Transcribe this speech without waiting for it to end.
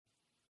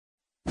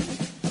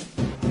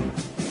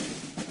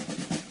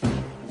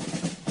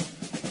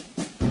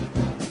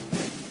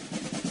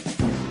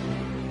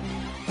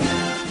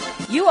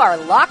You are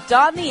Locked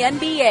On the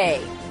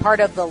NBA, part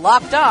of the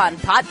Locked On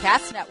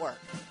Podcast Network.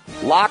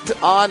 Locked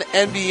On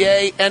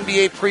NBA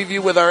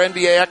preview with our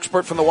NBA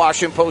expert from the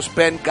Washington Post,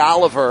 Ben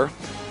Golliver.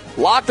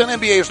 Locked On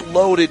NBA is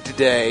loaded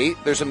today.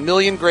 There's a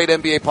million great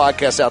NBA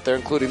podcasts out there,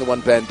 including the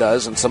one Ben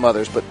does and some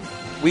others, but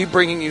we're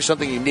bringing you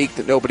something unique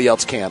that nobody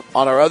else can.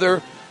 On our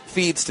other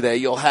feeds today,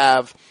 you'll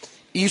have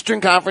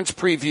Eastern Conference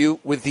preview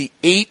with the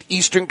 8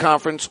 Eastern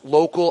Conference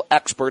local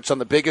experts on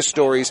the biggest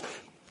stories,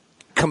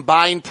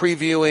 combined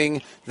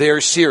previewing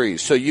their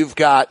series. So you've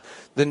got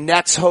the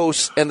Nets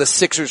host and the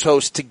Sixers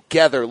host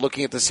together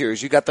looking at the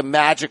series. You got the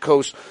Magic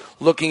host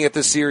looking at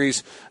the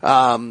series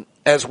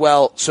as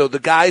well. So the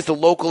guys, the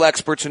local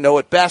experts who know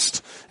it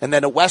best, and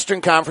then a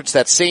Western Conference,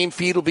 that same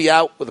feed will be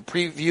out with a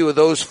preview of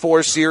those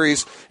 4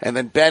 series, and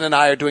then Ben and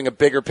I are doing a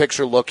bigger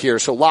picture look here.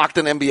 So Locked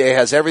On NBA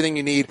has everything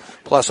you need,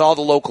 plus all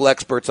the local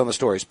experts on the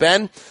stories.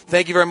 Ben,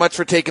 thank you very much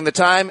for taking the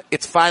time.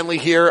 It's finally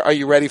here. Are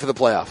you ready for the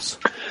playoffs?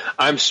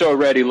 I'm so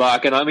ready,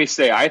 Locke. And let me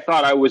say, I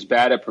thought I was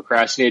bad at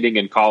procrastinating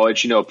in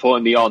college,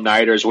 pulling the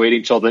all-nighters,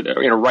 waiting till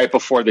right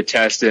before the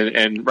test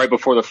and right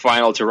before the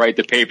final to write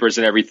the papers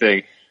and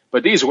everything.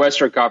 But these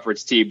Western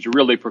Conference teams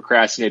really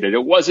procrastinated.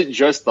 It wasn't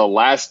just the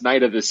last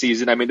night of the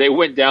season. I mean, they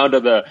went down to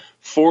the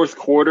fourth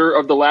quarter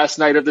of the last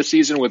night of the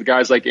season with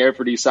guys like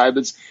Anthony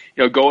Simons,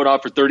 going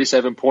off for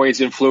 37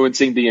 points,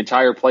 influencing the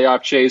entire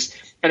playoff chase.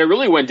 And it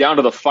really went down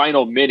to the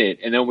final minute.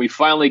 And then we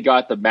finally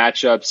got the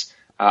matchups.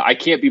 I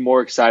can't be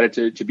more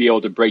excited to be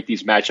able to break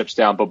these matchups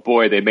down, but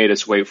boy, they made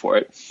us wait for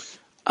it.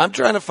 I'm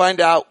trying to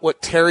find out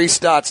what Terry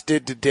Stotts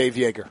did to Dave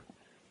Yeager.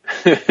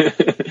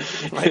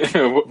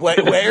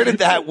 Where did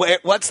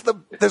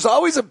that, there's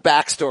always a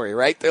backstory,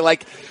 right? They're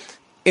like,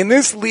 in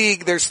this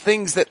league, there's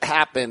things that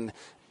happen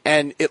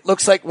and it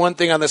looks like one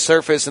thing on the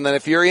surface, and then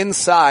if you're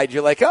inside,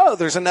 you're like, oh,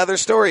 there's another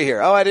story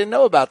here. Oh, I didn't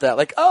know about that.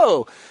 Like,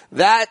 oh,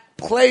 that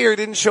player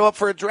didn't show up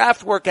for a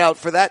draft workout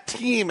for that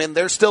team, and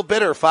they're still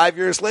bitter 5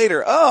 years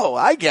later. Oh,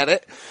 I get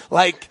it.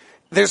 Like,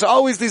 there's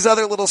always these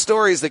other little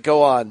stories that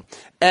go on.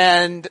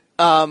 And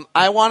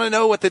I want to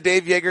know what the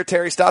Dave Yeager,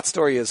 Terry Stotts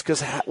story is,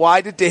 because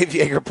why did Dave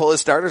Yeager pull his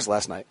starters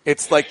last night?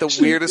 It's like the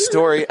weirdest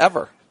story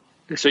ever.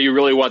 So you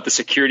really want the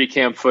security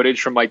cam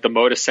footage from like the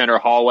Moda Center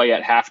hallway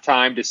at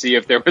halftime to see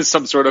if there was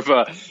some sort of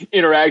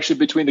interaction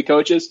between the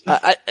coaches?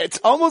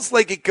 It's almost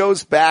like it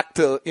goes back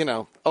to,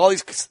 all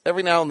these,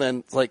 every now and then,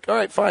 it's like, all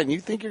right, fine, you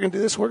think you're going to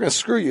do this? We're going to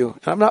screw you.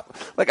 And I'm not,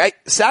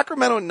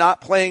 Sacramento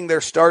not playing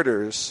their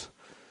starters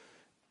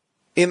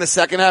in the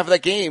second half of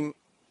that game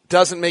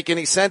doesn't make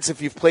any sense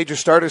if you've played your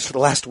starters for the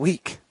last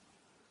week.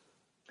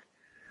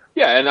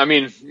 Yeah, and I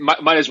mean,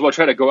 might as well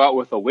try to go out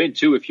with a win,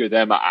 too, if you're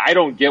them. I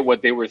don't get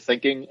what they were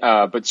thinking,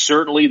 but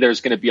certainly there's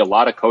going to be a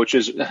lot of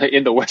coaches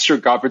in the Western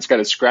Conference kind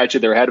of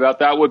scratching their head about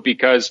that one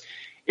because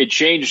it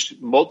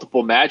changed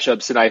multiple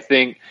matchups, and I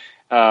think,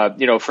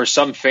 for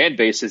some fan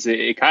bases,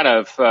 it kind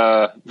of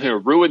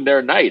ruined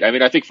their night. I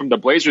mean, I think from the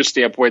Blazers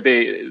standpoint,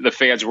 the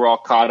fans were all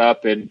caught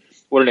up in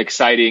what an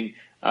exciting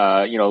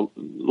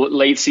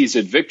late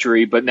season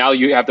victory, but now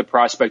you have the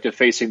prospect of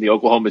facing the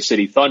Oklahoma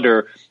City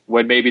Thunder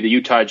when maybe the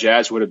Utah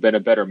Jazz would have been a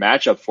better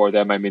matchup for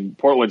them. I mean,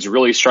 Portland's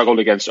really struggled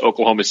against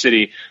Oklahoma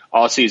City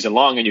all season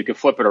long, and you can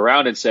flip it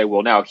around and say,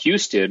 well, now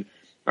Houston,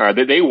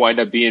 they wind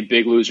up being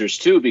big losers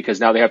too, because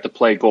now they have to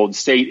play Golden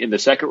State in the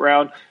second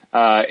round,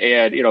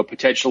 and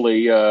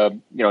potentially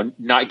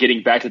not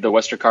getting back to the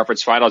Western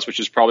Conference Finals, which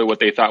is probably what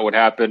they thought would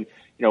happen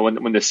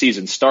when the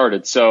season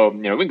started. So,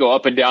 we can go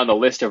up and down the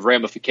list of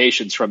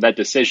ramifications from that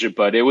decision,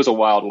 but it was a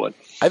wild one.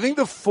 I think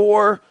the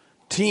 4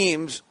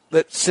 teams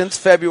that since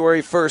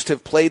February 1st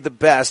have played the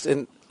best,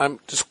 and I'm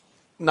just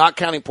not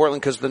counting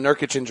Portland because of the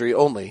Nurkic injury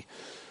only,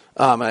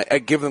 I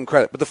give them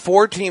credit. But the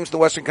 4 teams in the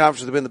Western Conference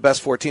that have been the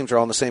best 4 teams are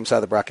all on the same side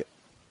of the bracket.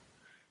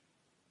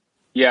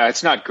 Yeah,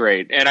 it's not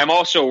great. And I'm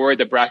also worried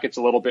the bracket's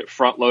a little bit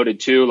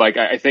front-loaded, too. Like,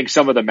 I think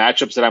some of the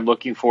matchups that I'm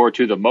looking forward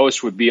to the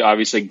most would be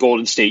obviously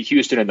Golden State,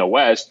 Houston in the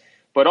West,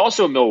 but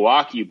also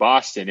Milwaukee,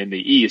 Boston in the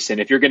East.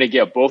 And if you're going to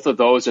get both of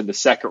those in the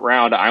second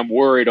round, I'm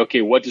worried,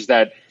 okay, what does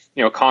that,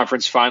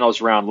 conference finals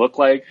round look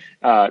like?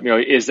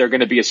 Is there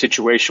going to be a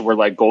situation where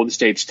like Golden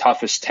State's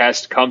toughest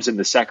test comes in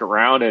the second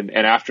round and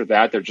after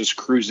that they're just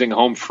cruising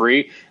home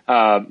free?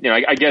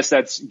 I guess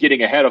that's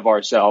getting ahead of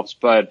ourselves,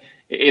 but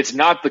it's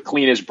not the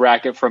cleanest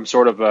bracket from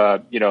sort of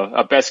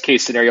a best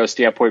case scenario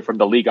standpoint from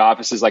the league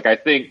offices. Like I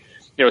think,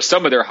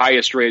 some of their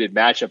highest rated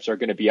matchups are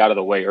going to be out of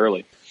the way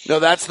early. No,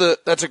 that's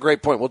a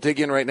great point. We'll dig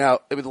in right now.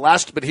 I mean,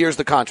 but here's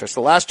the contrast.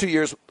 The last 2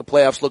 years, the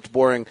playoffs looked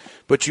boring,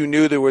 but you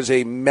knew there was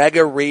a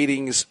mega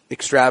ratings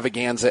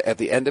extravaganza at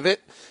the end of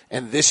it.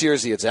 And this year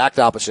is the exact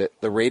opposite.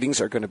 The ratings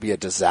are going to be a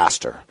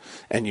disaster,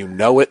 and you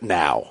know it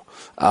now.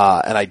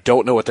 And I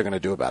don't know what they're going to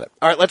do about it.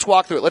 All right, let's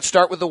walk through it. Let's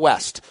start with the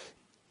West.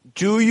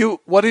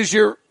 What is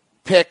your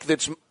pick?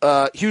 That's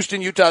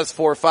Houston, Utah is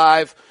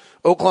 4-5.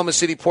 Oklahoma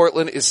City,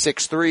 Portland is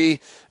 6-3.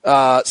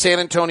 San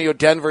Antonio,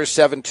 Denver is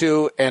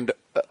 7-2, and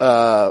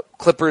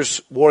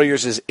Clippers,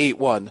 Warriors is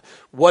 8-1.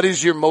 What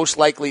is your most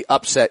likely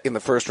upset in the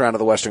first round of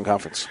the Western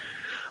Conference?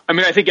 I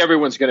mean, I think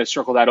everyone's going to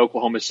circle that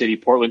Oklahoma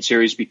City-Portland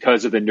series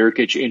because of the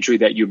Nurkic injury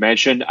that you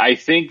mentioned. I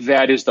think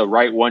that is the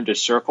right one to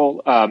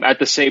circle. At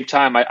the same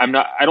time, I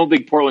don't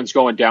think Portland's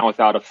going down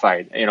without a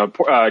fight. You know,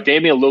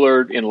 Damian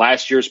Lillard in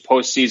last year's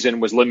postseason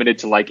was limited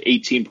to like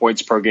 18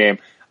 points per game.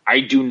 I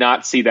do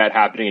not see that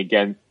happening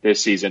again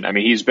this season. I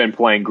mean, he's been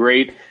playing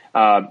great.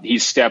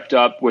 He's stepped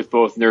up with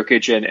both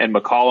Nurkic and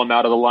McCollum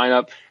out of the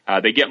lineup.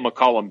 They get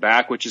McCollum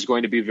back, which is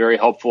going to be very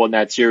helpful in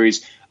that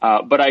series.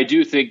 But I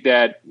do think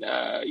that,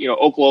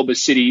 Oklahoma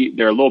City,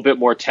 they're a little bit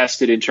more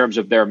tested in terms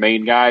of their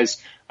main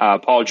guys.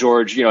 Paul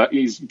George,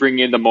 he's bringing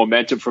in the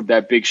momentum from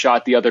that big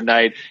shot the other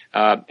night.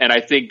 And I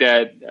think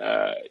that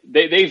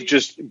they've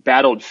just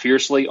battled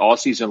fiercely all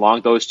season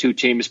long, those two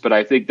teams. But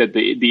I think that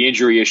the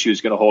injury issue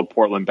is going to hold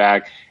Portland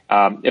back.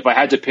 If I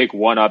had to pick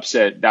one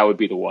upset, that would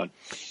be the one.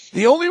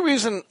 The only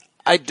reason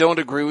I don't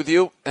agree with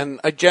you, and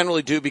I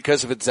generally do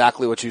because of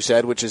exactly what you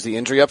said, which is the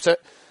injury upset.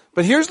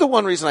 But here's the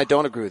one reason I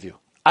don't agree with you.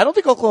 I don't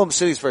think Oklahoma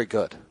City is very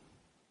good.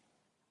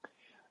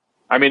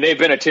 I mean, they've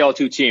been a tale of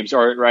two teams,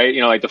 right?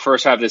 Like the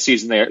first half of the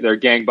season, they're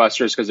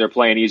gangbusters because they're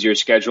playing easier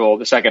schedule.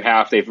 The second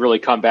half, they've really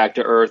come back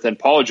to earth. And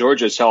Paul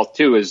George's health,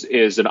 too,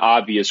 is an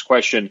obvious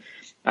question.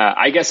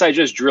 I guess I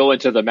just drill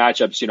into the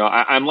matchups.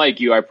 I'm like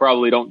you. I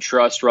probably don't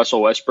trust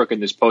Russell Westbrook in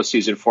this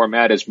postseason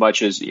format as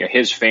much as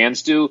his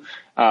fans do.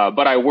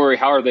 But I worry,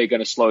 how are they going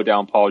to slow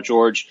down Paul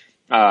George?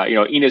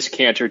 Enes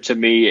Kanter, to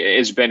me,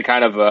 has been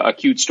kind of a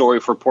cute story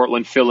for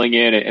Portland, filling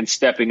in and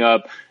stepping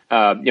up,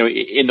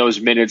 in those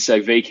minutes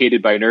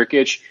vacated by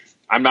Nurkic.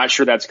 I'm not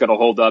sure that's going to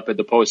hold up in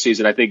the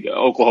postseason. I think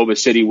Oklahoma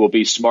City will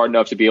be smart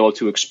enough to be able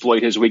to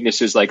exploit his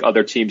weaknesses like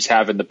other teams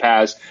have in the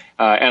past.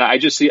 And I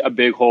just see a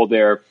big hole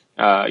there,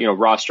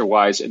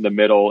 roster-wise in the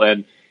middle.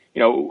 And,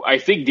 I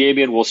think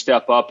Damian will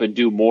step up and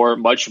do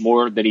much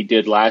more than he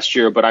did last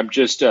year. But I'm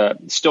just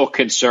still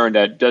concerned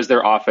that does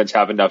their offense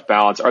have enough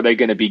balance? Are they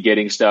going to be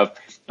getting stuff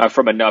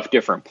from enough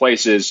different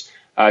places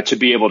to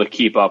be able to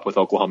keep up with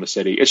Oklahoma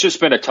City? It's just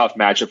been a tough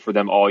matchup for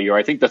them all year.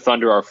 I think the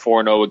Thunder are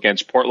 4-0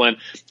 against Portland.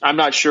 I'm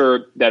not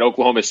sure that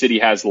Oklahoma City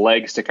has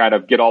legs to kind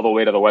of get all the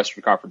way to the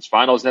Western Conference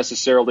Finals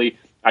necessarily.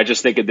 I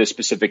just think in this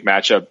specific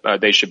matchup,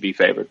 they should be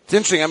favored. It's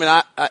interesting. I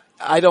mean,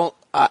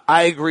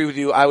 I agree with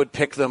you. I would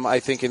pick them,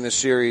 I think, in this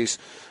series.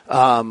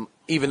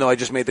 Even though I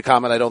just made the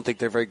comment, I don't think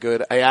they're very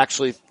good. I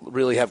actually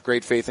really have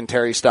great faith in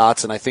Terry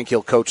Stotts, and I think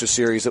he'll coach a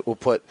series that will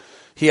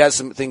he has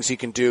some things he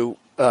can do.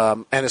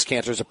 Enes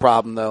Kanter is a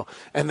problem, though.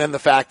 And then the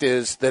fact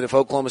is that if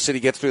Oklahoma City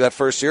gets through that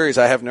first series,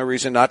 I have no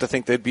reason not to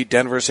think they'd beat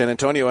Denver, San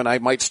Antonio, and I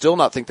might still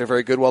not think they're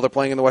very good while they're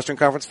playing in the Western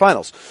Conference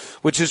Finals,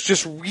 which is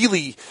just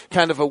really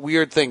kind of a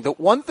weird thing. The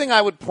one thing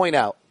I would point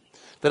out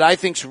that I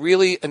think is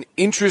really an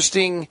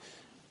interesting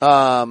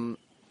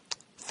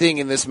thing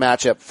in this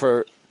matchup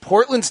for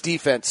Portland's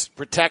defense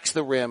protects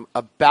the rim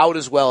about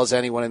as well as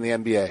anyone in the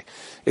NBA.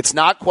 It's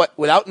not quite,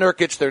 without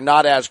Nurkic, they're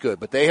not as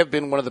good, but they have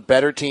been one of the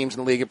better teams in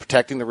the league at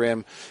protecting the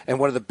rim and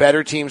one of the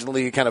better teams in the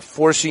league at kind of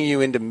forcing you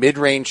into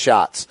mid-range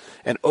shots.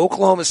 And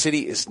Oklahoma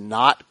City is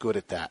not good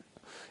at that.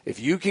 If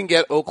you can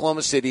get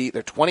Oklahoma City,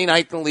 they're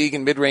 29th in the league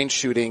in mid-range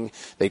shooting.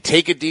 They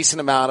take a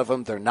decent amount of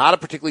them. They're not a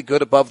particularly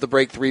good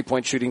above-the-break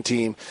three-point shooting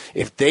team.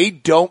 If they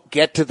don't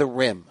get to the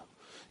rim,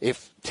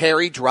 if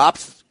Terry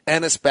drops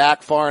Ennis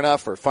back far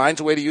enough or finds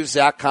a way to use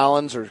Zach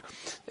Collins, or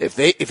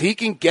if he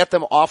can get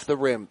them off the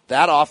rim,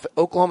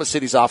 Oklahoma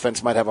City's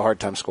offense might have a hard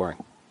time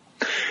scoring.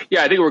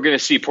 Yeah, I think we're going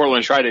to see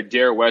Portland try to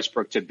dare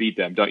Westbrook to beat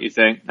them, don't you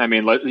think? I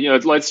mean,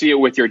 let's see it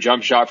with your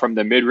jump shot from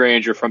the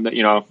mid-range or from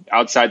the,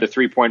 outside the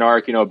three-point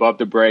arc, above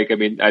the break. I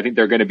mean, I think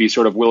they're going to be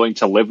sort of willing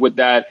to live with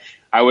that.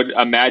 I would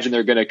imagine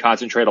they're going to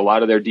concentrate a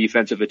lot of their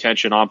defensive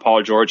attention on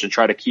Paul George and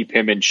try to keep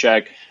him in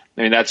check.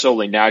 I mean, that's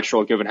only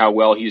natural given how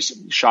well he's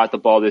shot the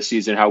ball this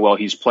season, how well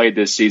he's played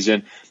this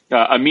season.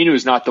 Aminu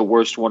is not the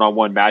worst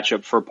one-on-one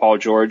matchup for Paul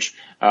George.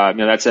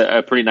 That's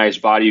a pretty nice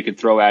body you can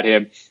throw at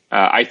him.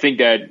 I think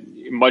that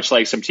much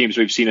like some teams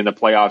we've seen in the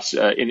playoffs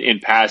in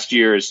past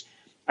years,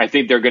 I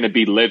think they're going to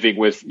be living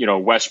with,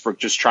 Westbrook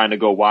just trying to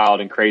go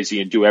wild and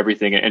crazy and do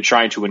everything and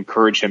trying to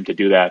encourage him to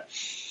do that.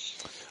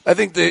 I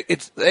think they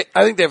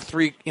have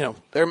three,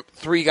 there are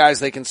three guys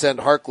they can send: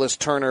 Harkless,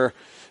 Turner,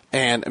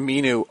 and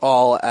Aminu,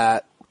 all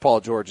at Paul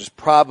George is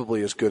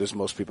probably as good as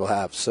most people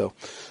have. So,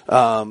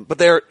 but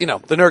the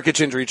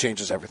Nurkic injury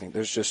changes everything.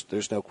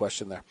 There's no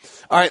question there.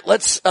 All right,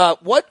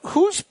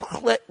 whose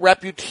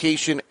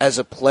reputation as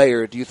a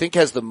player do you think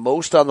has the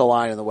most on the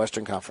line in the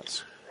Western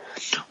Conference?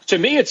 To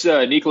me, it's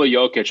Nikola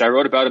Jokic. I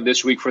wrote about him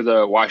this week for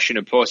the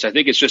Washington Post. I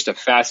think it's just a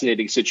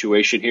fascinating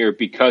situation here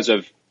because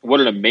of what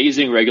an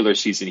amazing regular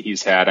season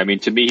he's had. I mean,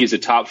 to me, he's a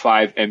top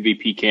 5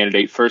 MVP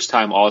candidate,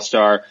 first-time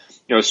All-Star,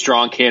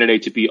 strong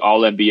candidate to be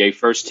All-NBA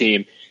first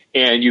team.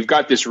 And you've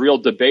got this real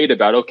debate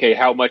about, okay,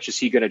 how much is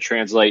he going to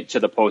translate to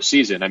the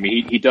postseason? I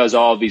mean, he does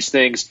all of these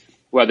things,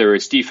 whether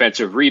it's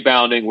defensive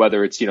rebounding,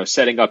 whether it's,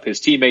 setting up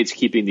his teammates,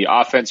 keeping the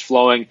offense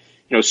flowing,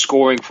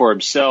 scoring for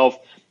himself,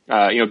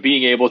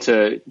 being able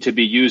to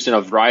be used in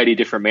a variety of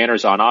different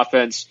manners on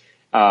offense.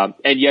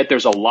 And yet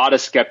there's a lot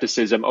of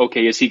skepticism.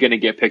 Okay, is he going to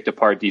get picked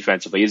apart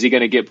defensively? Is he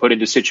going to get put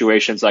into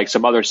situations like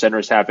some other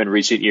centers have in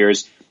recent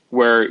years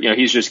where,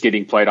 he's just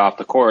getting played off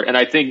the court? And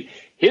I think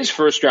his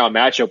first round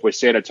matchup with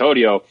San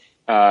Antonio,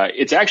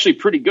 it's actually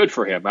pretty good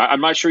for him.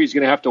 I'm not sure he's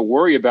going to have to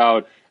worry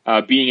about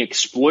being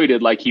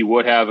exploited like he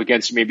would have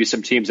against maybe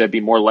some teams that'd be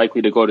more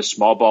likely to go to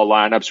small ball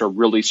lineups or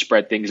really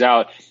spread things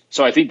out.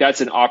 So I think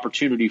that's an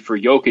opportunity for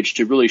Jokic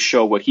to really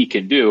show what he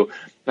can do.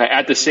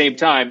 At the same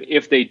time,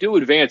 if they do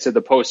advance in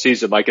the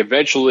postseason, like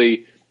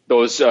eventually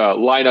those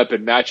lineup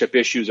and matchup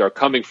issues are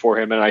coming for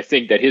him, and I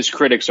think that his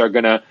critics are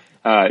going to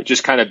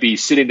just kind of be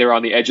sitting there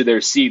on the edge of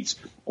their seats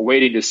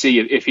waiting to see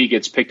if he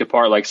gets picked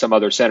apart like some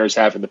other centers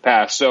have in the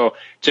past. So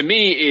to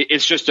me,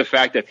 it's just a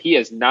fact that he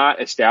has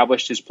not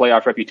established his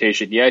playoff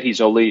reputation yet.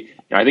 He's only,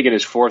 I think in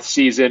his fourth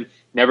season,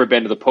 never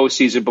been to the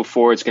postseason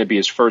before. It's going to be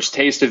his first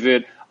taste of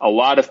it. A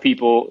lot of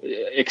people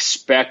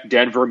expect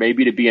Denver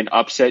maybe to be an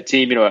upset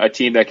team, a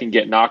team that can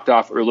get knocked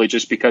off early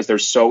just because they're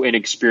so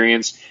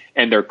inexperienced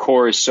and their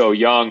core is so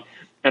young.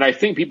 And I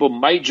think people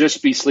might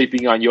just be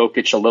sleeping on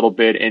Jokic a little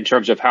bit in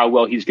terms of how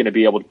well he's going to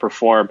be able to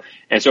perform.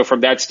 And so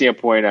from that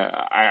standpoint,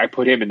 I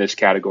put him in this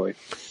category.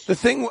 The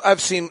thing I've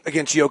seen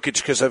against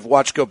Jokic, because I've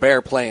watched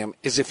Gobert play him,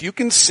 is if you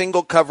can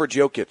single coverage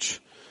Jokic,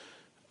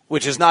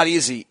 which is not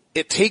easy,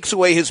 it takes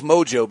away his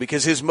mojo,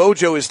 because his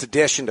mojo is to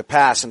dish and to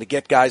pass and to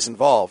get guys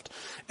involved.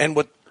 And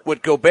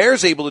what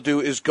Gobert's able to do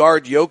is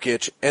guard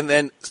Jokic, and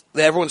then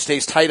everyone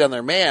stays tight on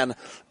their man,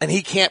 and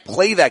he can't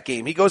play that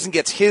game. He goes and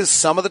gets his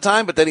some of the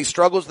time, but then he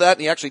struggles with that,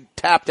 and he actually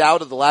tapped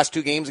out of the last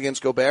two games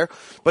against Gobert.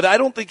 But I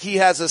don't think he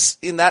has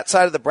in that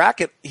side of the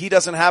bracket, he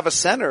doesn't have a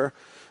center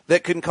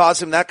that can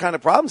cause him that kind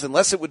of problems,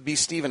 unless it would be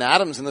Steven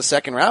Adams in the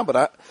second round.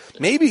 I'm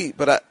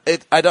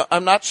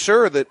not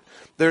sure that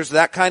there's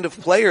that kind of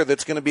player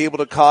that's going to be able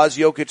to cause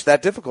Jokic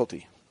that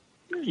difficulty.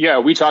 Yeah,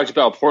 we talked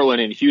about Portland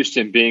and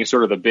Houston being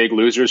sort of the big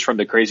losers from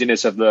the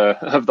craziness of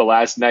the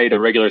last night of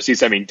regular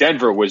season. I mean,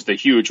 Denver was the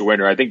huge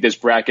winner. I think this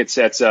bracket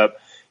sets up,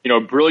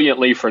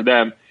 brilliantly for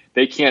them.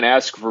 They can't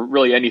ask for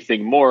really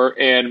anything more.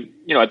 And,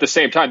 at the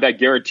same time, that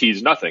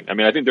guarantees nothing. I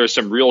mean, I think there's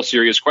some real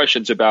serious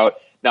questions about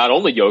not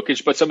only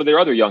Jokic, but some of their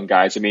other young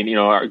guys. I mean,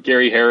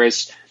 Gary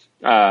Harris,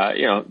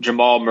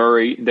 Jamal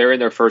Murray, they're in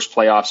their first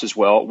playoffs as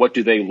well. What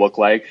do they look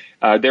like?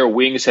 Their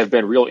wings have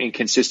been real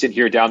inconsistent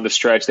here down the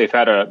stretch. They've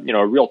had a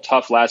real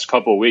tough last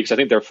couple of weeks. I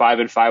think they're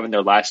 5-5 in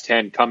their last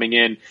 10 coming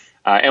in.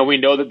 And we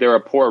know that they're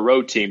a poor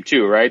road team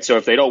too, right? So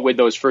if they don't win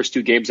those first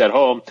two games at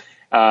home,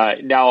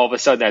 now all of a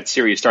sudden that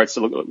series starts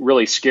to look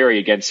really scary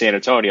against San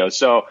Antonio.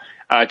 So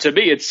to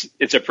me,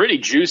 it's a pretty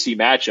juicy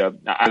matchup.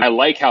 I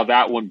like how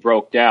that one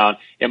broke down.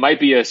 It might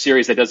be a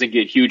series that doesn't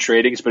get huge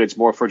ratings, but it's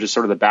more for just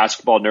sort of the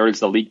basketball nerds,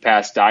 the League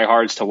Pass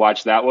diehards to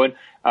watch that one.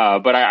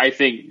 But I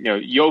think,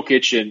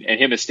 Jokic and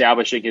him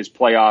establishing his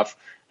playoff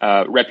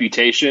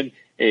reputation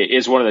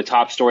is one of the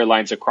top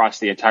storylines across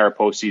the entire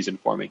postseason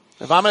for me.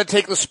 If I'm going to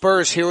take the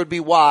Spurs, here would be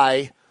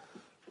why.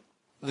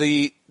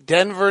 The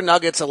Denver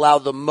Nuggets allow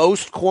the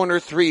most corner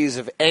threes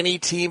of any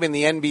team in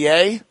the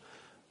NBA.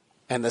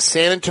 And the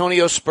San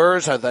Antonio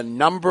Spurs are the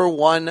number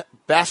one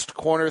best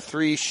corner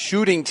three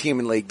shooting team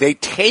in the league. They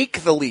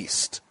take the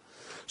least.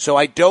 So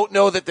I don't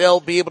know that they'll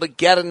be able to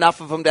get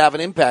enough of them to have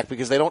an impact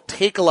because they don't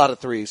take a lot of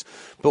threes.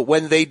 But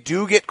when they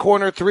do get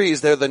corner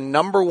threes, they're the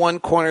number one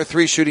corner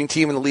three shooting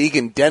team in the league,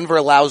 and Denver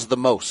allows the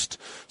most.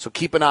 So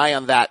keep an eye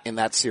on that in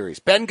that series.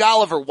 Ben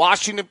Golliver,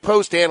 Washington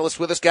Post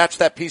analyst with us. Got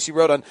that piece he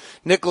wrote on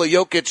Nikola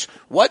Jokic.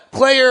 What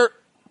player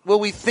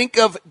will we think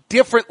of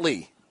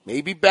differently?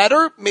 Maybe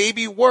better,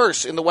 maybe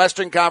worse in the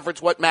Western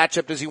Conference. What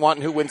matchup does he want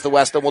and who wins the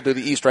West? And we'll do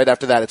the East right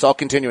after that. It's all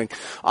continuing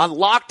on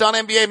Locked On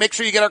NBA. Make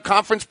sure you get our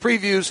conference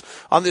previews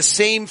on the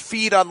same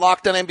feed on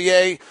Locked On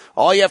NBA.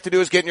 All you have to do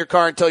is get in your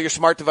car and tell your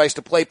smart device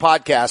to play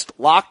podcast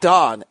Locked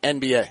On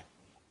NBA.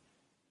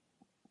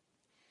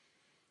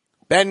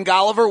 Ben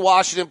Golliver,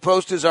 Washington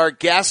Post, is our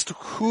guest.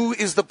 Who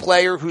is the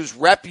player whose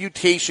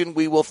reputation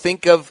we will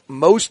think of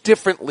most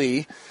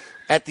differently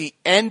at the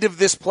end of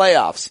this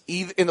playoffs,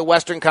 either in the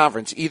Western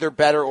Conference, either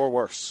better or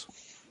worse?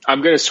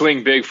 I'm going to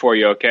swing big for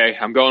you, okay?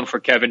 I'm going for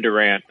Kevin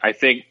Durant. I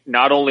think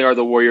not only are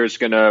the Warriors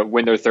going to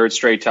win their third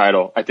straight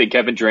title, I think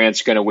Kevin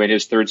Durant's going to win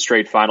his third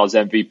straight Finals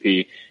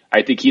MVP.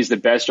 I think he's the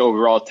best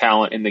overall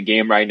talent in the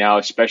game right now,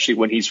 especially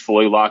when he's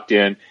fully locked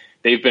in.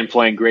 They've been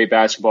playing great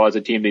basketball as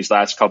a team these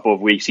last couple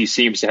of weeks. He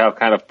seems to have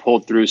kind of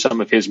pulled through some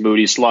of his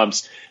moody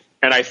slumps.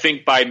 And I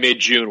think by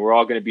mid-June, we're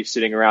all going to be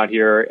sitting around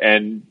here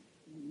and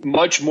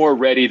much more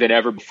ready than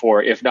ever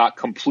before, if not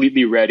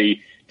completely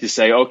ready to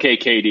say, okay,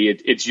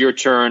 KD, it's your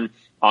turn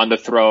on the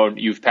throne.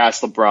 You've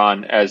passed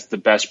LeBron as the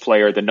best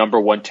player, the number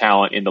one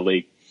talent in the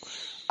league.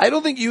 I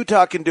don't think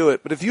Utah can do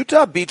it, but if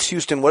Utah beats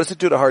Houston, what does it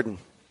do to Harden?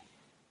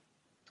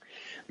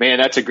 Man,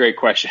 that's a great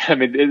question. I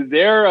mean,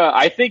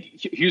 I think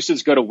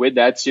Houston's going to win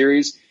that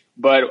series,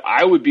 but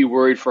I would be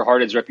worried for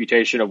Harden's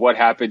reputation of what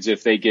happens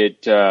if they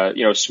get,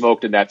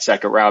 smoked in that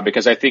second round,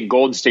 because I think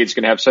Golden State's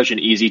going to have such an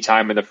easy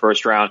time in the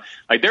first round.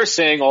 Like, they're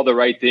saying all the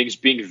right things,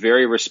 being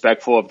very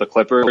respectful of the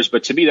Clippers,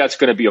 but to me, that's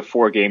going to be a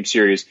 4-game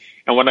series.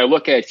 And when I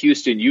look at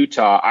Houston,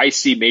 Utah, I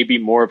see maybe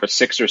more of a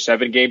 6 or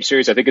 7 game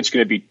series. I think it's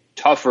going to be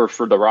tougher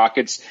for the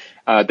Rockets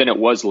than it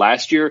was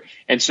last year.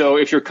 And so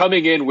if you're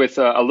coming in with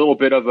a little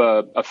bit of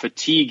a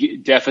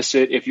fatigue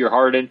deficit, if you're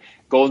Harden,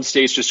 Golden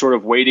State's just sort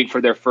of waiting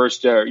for their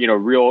first,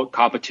 real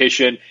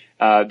competition.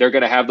 They're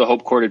going to have the home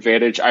court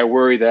advantage. I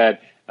worry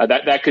that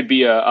that could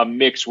be a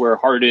mix where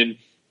Harden,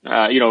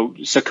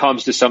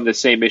 succumbs to some of the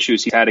same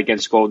issues he had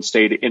against Golden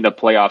State in the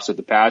playoffs of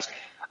the past.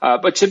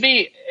 But to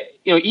me,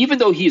 even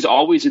though he's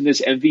always in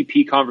this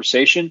MVP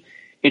conversation,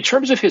 in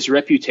terms of his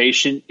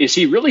reputation, is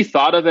he really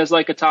thought of as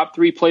like a top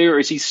 3 player? Or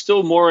is he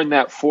still more in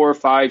that 4,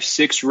 5,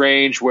 6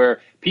 range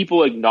where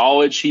people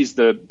acknowledge he's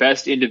the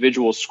best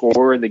individual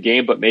scorer in the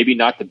game, but maybe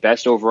not the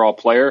best overall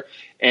player?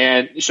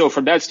 And so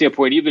from that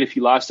standpoint, even if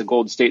he lost to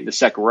Golden State in the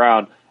second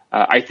round,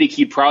 I think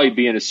he'd probably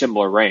be in a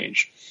similar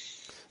range.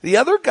 The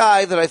other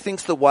guy that I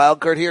think's the wild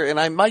card here, and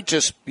I might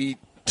just be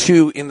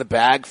too in the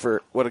bag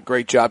for what a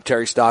great job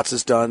Terry Stotts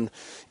has done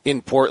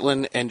in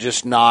Portland and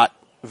just not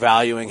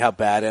valuing how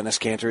bad Enes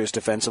Kanter is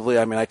defensively.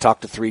 I mean, I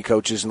talked to 3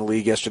 coaches in the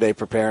league yesterday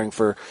preparing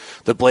for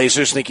the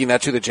Blazers, thinking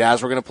that's who the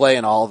Jazz were going to play,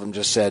 and all of them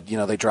just said,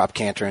 they dropped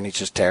Kanter and he's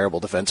just terrible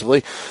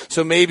defensively.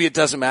 So maybe it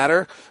doesn't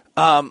matter.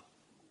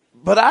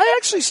 But I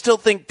actually still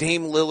think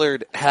Dame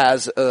Lillard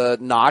has a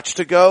notch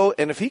to go,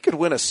 and if he could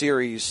win a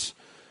series,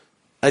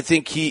 I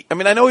think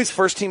I know he's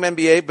first team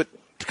NBA, but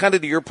kind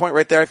of to your point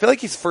right there, I feel like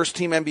he's first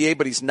team NBA,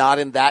 but he's not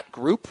in that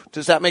group.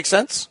 Does that make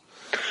sense?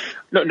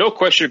 No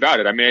question about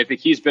it. I mean, I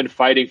think he's been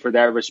fighting for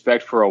that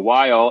respect for a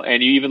while.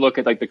 And you even look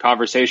at like the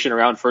conversation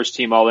around first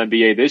team All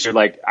NBA this year.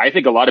 Like, I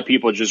think a lot of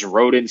people just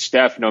wrote in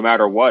Steph no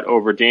matter what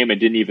over Dame and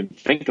didn't even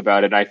think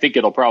about it. And I think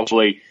it'll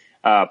probably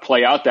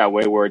play out that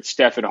way where it's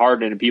Steph and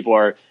Harden and people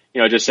are,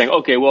 just saying,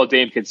 okay, well,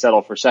 Dame can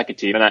settle for second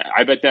team. And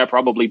I bet that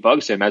probably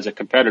bugs him as a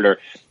competitor.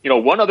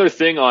 One other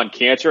thing on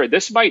Kanter,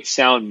 this might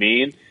sound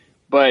mean,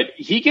 but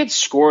he gets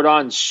scored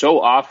on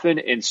so often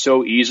and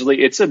so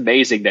easily. It's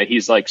amazing that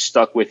he's like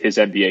stuck with his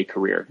NBA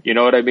career. You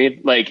know what I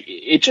mean? Like,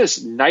 it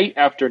just night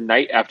after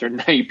night after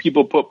night,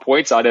 people put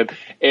points on him,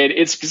 and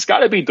it's just got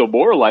to be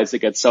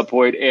demoralizing at some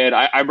point. And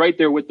I'm right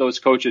there with those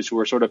coaches who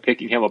are sort of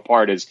picking him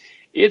apart.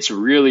 It's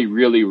really,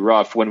 really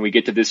rough when we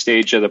get to this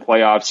stage of the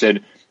playoffs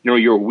and,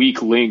 your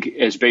weak link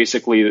is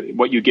basically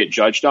what you get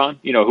judged on.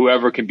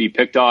 Whoever can be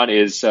picked on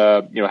is,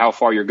 how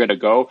far you're going to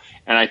go.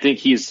 And I think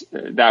he's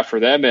that for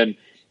them. And,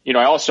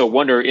 I also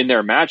wonder in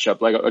their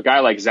matchup, like a guy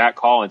like Zach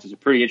Collins is a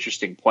pretty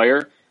interesting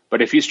player,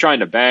 but if he's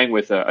trying to bang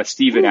with a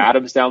Steven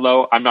Adams down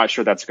low, I'm not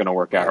sure that's going to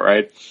work out,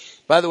 right?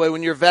 By the way,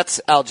 when your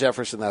vet's Al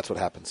Jefferson, that's what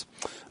happens.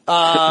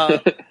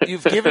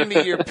 You've given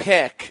me your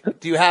pick.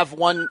 Do you have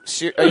one?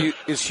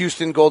 Is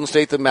Houston Golden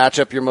State the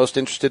matchup you're most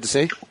interested to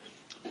see?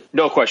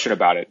 No question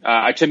about it.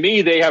 To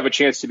me, they have a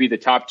chance to be the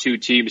top 2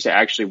 teams to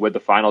actually win the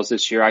finals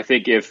this year. I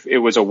think if it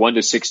was a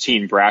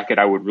 1-16 bracket,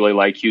 I would really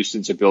like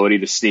Houston's ability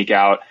to sneak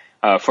out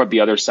from the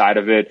other side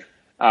of it.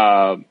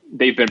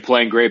 They've been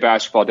playing great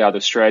basketball down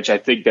the stretch. I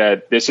think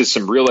that this is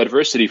some real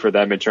adversity for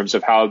them in terms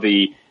of how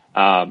the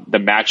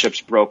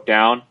matchups broke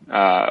down.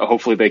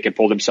 Hopefully they can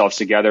pull themselves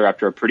together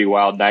after a pretty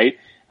wild night.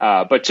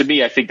 But to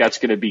me, I think that's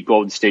going to be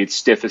Golden State's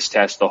stiffest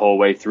test the whole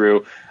way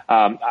through.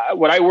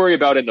 What I worry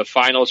about in the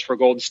finals for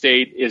Golden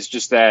State is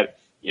just that,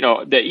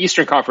 the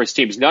Eastern Conference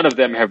teams, none of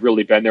them have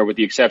really been there with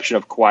the exception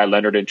of Kawhi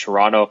Leonard in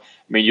Toronto. I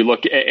mean, you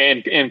look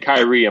and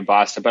Kyrie in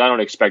Boston, but I don't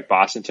expect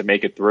Boston to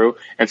make it through.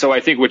 And so I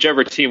think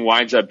whichever team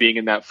winds up being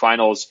in that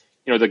finals,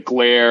 the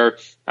glare,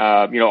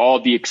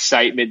 all the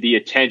excitement, the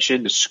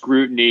attention, the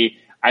scrutiny,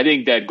 I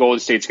think that Golden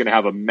State's going to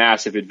have a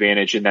massive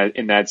advantage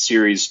in that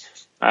series.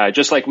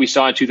 Just like we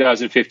saw in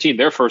 2015,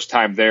 their first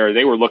time there,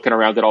 they were looking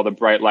around at all the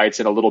bright lights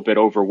and a little bit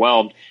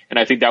overwhelmed. And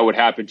I think that would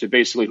happen to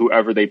basically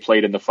whoever they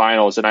played in the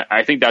finals. And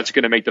I think that's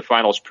going to make the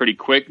finals pretty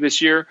quick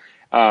this year.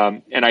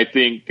 And I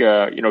think,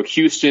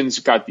 Houston's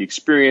got the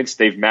experience.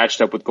 They've matched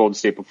up with Golden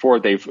State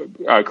before. They've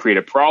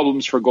created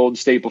problems for Golden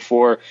State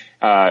before.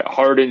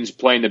 Harden's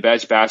playing the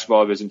best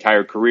basketball of his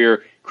entire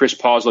career. Chris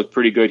Paul's looked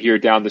pretty good here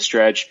down the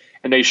stretch.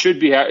 And they should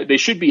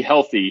be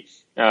healthy.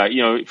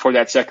 For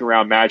that second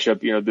round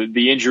matchup,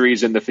 the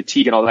injuries and the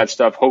fatigue and all that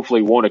stuff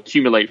hopefully won't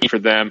accumulate for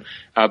them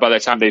by the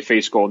time they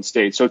face Golden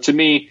State. So to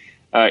me,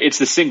 it's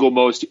the single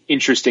most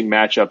interesting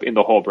matchup in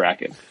the whole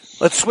bracket.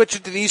 Let's switch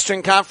it to the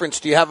Eastern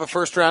Conference. Do you have a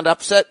first round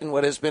upset in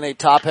what has been a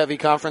top heavy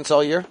conference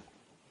all year?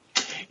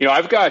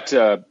 I've got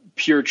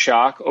pure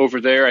chalk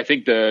over there. I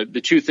think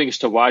the 2 things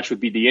to watch would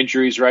be the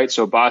injuries, right?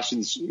 So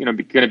Boston's going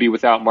to be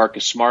without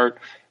Marcus Smart.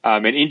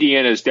 And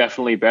Indiana is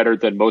definitely better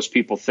than most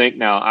people think.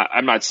 Now,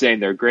 I'm not saying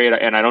they're great,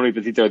 and I don't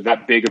even think they're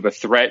that big of a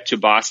threat to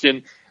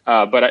Boston.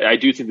 But I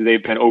do think that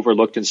they've been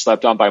overlooked and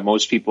slept on by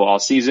most people all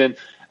season.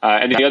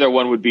 And the other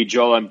one would be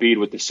Joel Embiid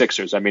with the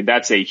Sixers. I mean,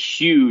 that's a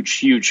huge,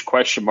 huge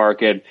question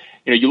mark. And,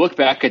 you look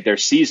back at their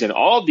season,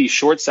 all of these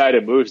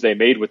short-sighted moves they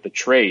made with the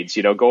trades,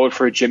 going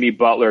for Jimmy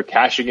Butler,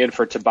 cashing in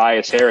for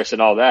Tobias Harris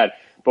and all that.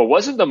 But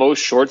wasn't the most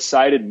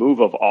short-sighted move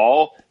of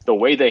all the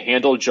way they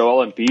handled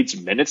Joel Embiid's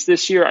minutes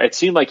this year? It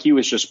seemed like he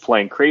was just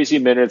playing crazy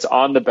minutes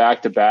on the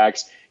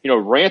back-to-backs,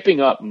 ramping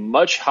up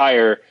much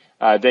higher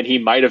than he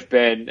might have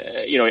been,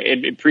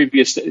 in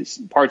previous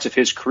parts of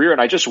his career.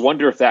 And I just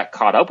wonder if that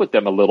caught up with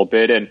them a little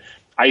bit. And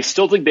I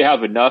still think they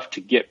have enough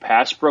to get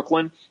past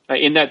Brooklyn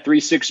in that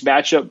 3-6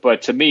 matchup.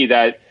 But to me,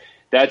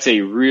 that's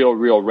a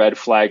real red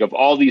flag of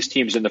all these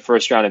teams in the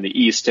first round in the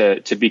East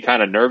to be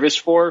kind of nervous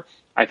for.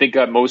 I think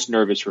I'm most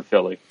nervous for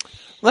Philly.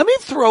 Let me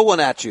throw one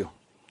at you.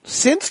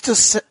 Since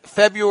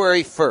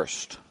February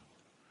 1st,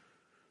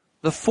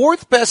 the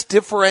fourth best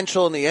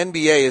differential in the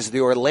NBA is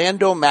the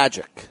Orlando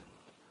Magic.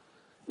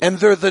 And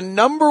they're the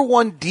number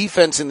one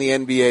defense in the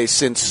NBA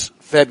since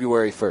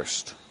February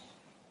 1st.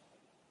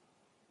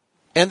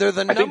 And they're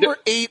the number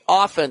 8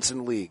 offense in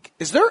the league.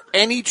 Is there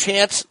any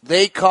chance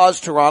they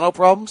cause Toronto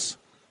problems?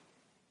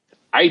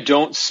 I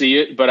don't see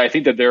it, but I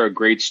think that they're a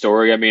great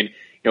story. I mean,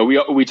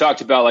 we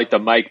talked about like the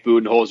Mike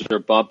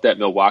Budenholzer bump that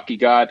Milwaukee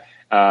got,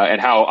 and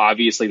how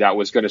obviously that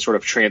was going to sort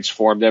of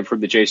transform them from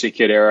the Jason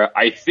Kidd era.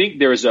 I think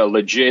there's a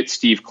legit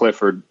Steve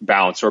Clifford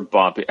bounce or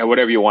bump,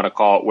 whatever you want to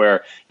call it,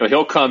 where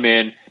he'll come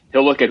in,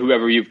 he'll look at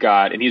whoever you've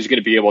got, and he's going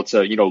to be able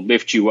to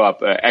lift you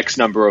up X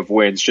number of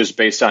wins just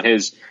based on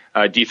his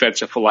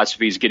defensive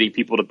philosophies, getting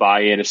people to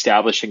buy in,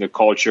 establishing a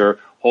culture,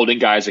 holding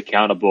guys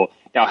accountable.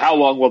 Now, how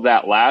long will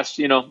that last?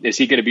 Is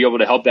he going to be able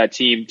to help that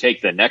team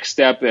take the next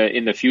step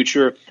in the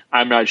future?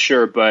 I'm not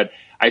sure, but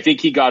I think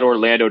he got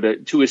Orlando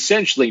to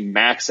essentially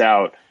max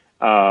out,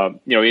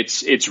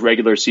 its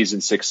regular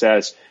season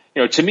success.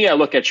 To me, I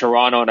look at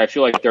Toronto and I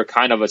feel like they're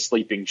kind of a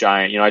sleeping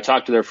giant. I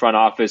talked to their front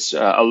office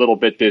a little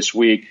bit this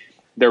week.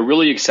 They're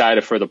really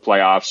excited for the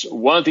playoffs.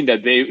 One thing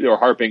that they were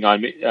harping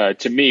on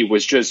to me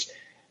was just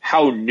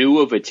how new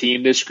of a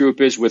team this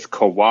group is with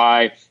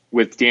Kawhi,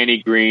 with Danny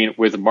Green,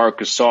 with Marc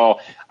Gasol.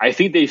 I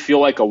think they feel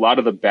like a lot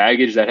of the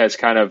baggage that has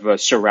kind of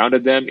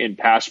surrounded them in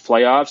past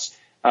playoffs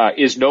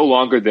is no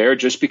longer there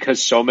just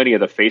because so many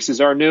of the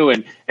faces are new.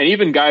 And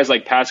even guys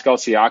like Pascal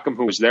Siakam,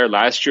 who was there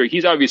last year,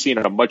 he's obviously in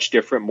a much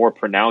different, more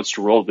pronounced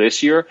role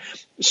this year.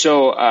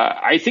 So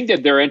I think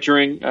that they're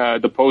entering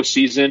the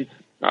postseason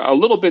a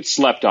little bit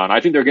slept on.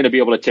 I think they're going to be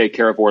able to take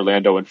care of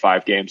Orlando in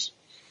 5 games.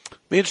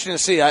 Be interesting to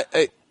see.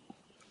 I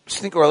just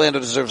think Orlando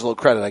deserves a little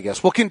credit, I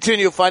guess. We'll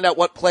continue to find out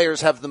what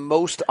players have the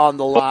most on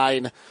the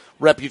line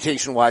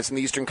reputation-wise in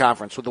the Eastern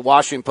Conference with the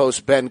Washington Post's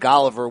Ben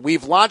Golliver.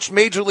 We've launched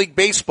Major League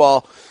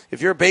Baseball.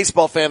 If you're a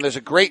baseball fan, there's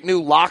a great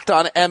new Locked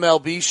On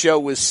MLB show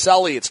with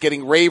Sully. It's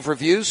getting rave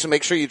reviews, so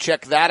make sure you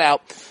check that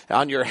out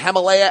on your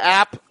Himalaya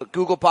app,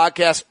 Google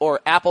Podcasts, or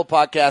Apple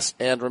Podcasts.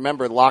 And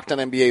remember, Locked On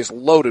NBA is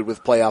loaded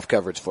with playoff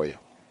coverage for you.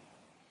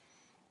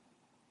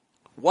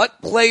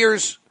 What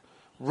player's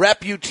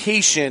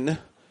reputation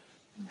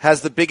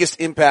has the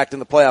biggest impact in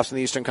the playoffs in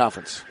the Eastern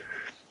Conference?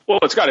 Well,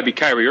 it's got to be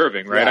Kyrie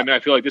Irving, right? Yeah. I mean, I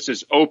feel like this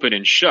is open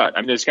and shut.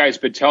 I mean, this guy's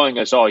been telling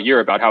us all year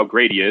about how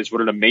great he is,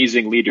 what an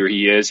amazing leader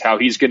he is, how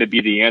he's going to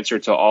be the answer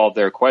to all of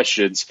their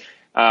questions.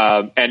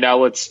 And now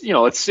let's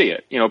see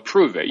it,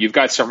 prove it. You've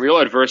got some real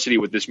adversity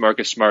with this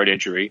Marcus Smart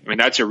injury. I mean,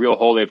 that's a real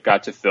hole they've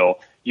got to fill.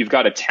 You've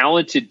got a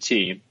talented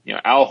team,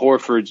 Al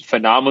Horford's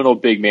phenomenal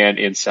big man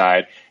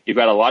inside. You've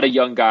got a lot of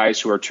young guys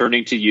who are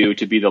turning to you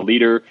to be the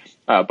leader,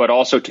 but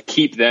also to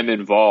keep them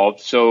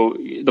involved. So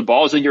the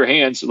ball's in your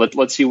hands.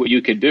 Let's see what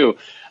you can do.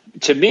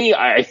 To me,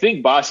 I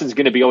think Boston's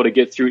going to be able to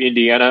get through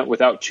Indiana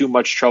without too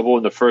much trouble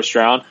in the first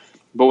round.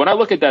 But when I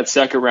look at that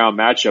second round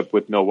matchup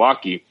with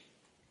Milwaukee,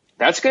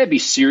 that's going to be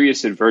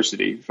serious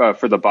adversity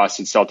for the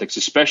Boston Celtics,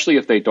 especially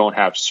if they don't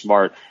have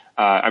Smart.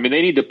 I mean,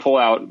 they need to pull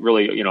out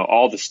really,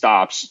 all the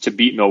stops to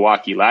beat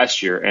Milwaukee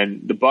last year.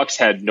 And the Bucks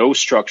had no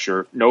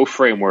structure, no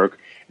framework,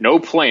 no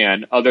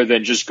plan other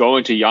than just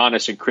going to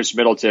Giannis and Chris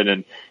Middleton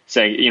and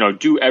saying,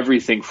 do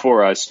everything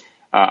for us.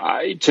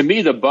 To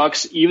me, the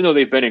Bucks, even though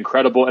they've been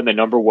incredible in the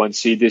number 1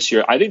 seed this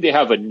year, I think they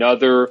have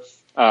another,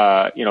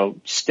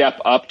 step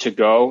up to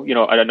go,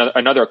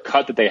 another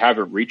cut that they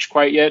haven't reached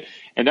quite yet.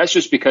 And that's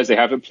just because they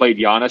haven't played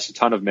Giannis a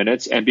ton of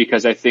minutes. And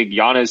because I think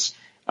Giannis,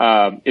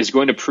 is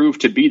going to prove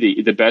to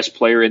be the best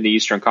player in the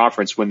Eastern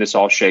Conference when this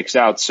all shakes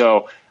out.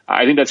 So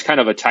I think that's kind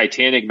of a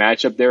titanic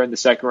matchup there in the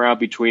second round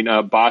between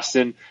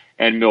Boston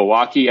and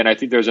Milwaukee. And I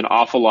think there's an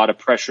awful lot of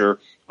pressure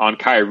on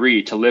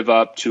Kyrie to live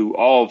up to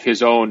all of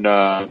his own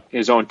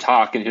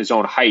talk and his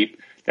own hype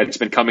that's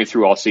been coming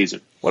through all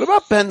season. What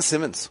about Ben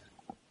Simmons?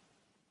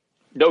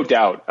 No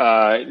doubt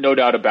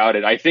about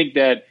it. I think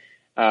that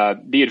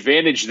the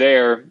advantage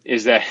there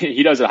is that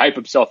he doesn't hype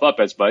himself up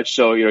as much.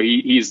 So,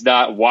 he's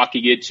not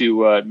walking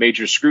into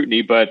major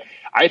scrutiny, but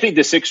I think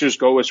the Sixers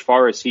go as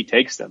far as he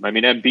takes them. I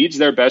mean, Embiid's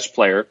their best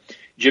player.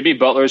 Jimmy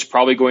Butler is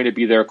probably going to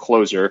be their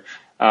closer.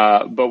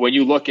 But when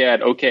you look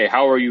at, okay,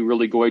 how are you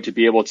really going to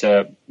be able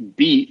to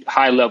beat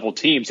high-level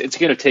teams? It's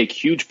going to take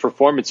huge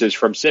performances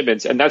from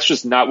Simmons, and that's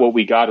just not what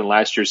we got in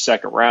last year's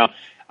second round.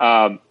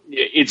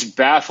 It's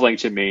baffling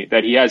to me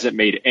that he hasn't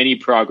made any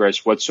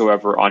progress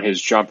whatsoever on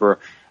his jumper.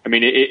 I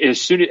mean,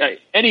 as soon as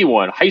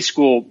anyone, high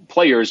school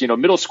players,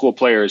 middle school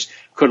players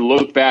could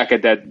look back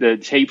at the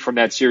tape from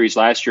that series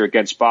last year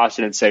against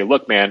Boston and say,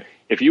 look, man,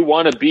 if you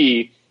want to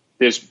be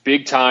this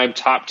big-time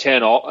top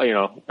 10,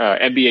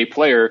 NBA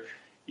player,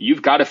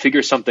 you've got to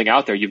figure something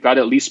out there. You've got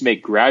to at least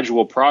make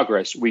gradual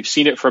progress. We've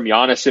seen it from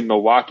Giannis in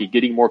Milwaukee,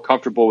 getting more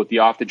comfortable with the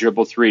off the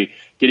dribble three,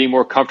 getting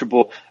more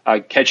comfortable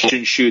catch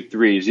and shoot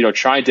threes,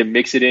 trying to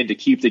mix it in to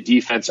keep the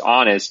defense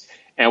honest.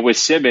 And with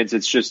Simmons,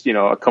 it's just,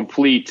 a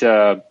complete,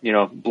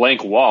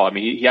 blank wall. I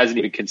mean, he hasn't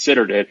even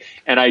considered it.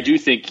 And I do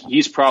think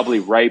he's probably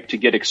ripe to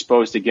get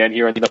exposed again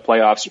here in the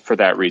playoffs for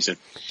that reason.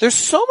 There's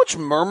so much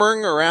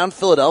murmuring around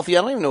Philadelphia.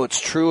 I don't even know what's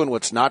true and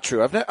what's not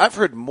true. I've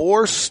heard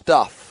more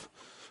stuff,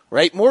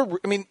 right?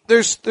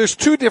 There's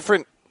two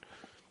different,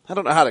 I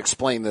don't know how to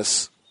explain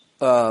this.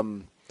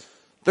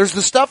 There's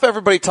the stuff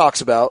everybody talks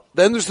about.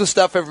 Then there's the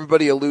stuff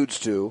everybody alludes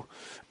to.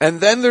 And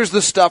then there's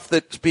the stuff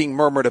that's being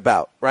murmured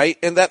about, right?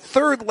 And that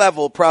third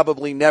level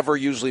probably never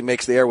usually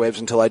makes the airwaves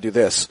until I do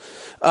this.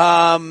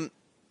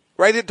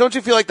 Right? Don't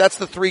you feel like that's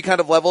the three kind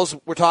of levels?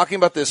 We're talking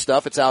about this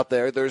stuff. It's out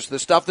there. There's the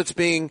stuff that's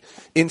being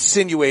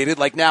insinuated.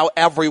 Like now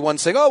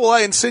everyone's saying, oh, well,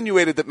 I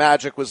insinuated that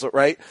Magic was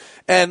right.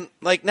 And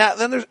like now,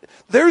 then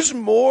there's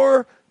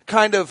more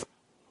kind of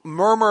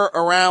murmur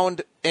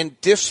around and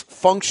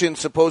dysfunction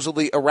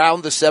supposedly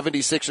around the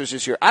 76ers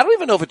this year. I don't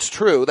even know if it's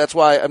true. That's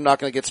why I'm not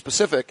going to get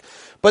specific.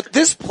 But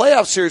this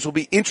playoff series will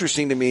be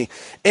interesting to me.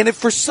 And if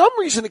for some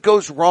reason it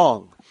goes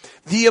wrong,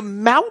 the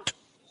amount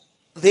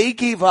they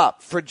gave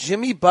up for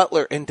Jimmy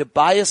Butler and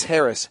Tobias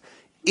Harris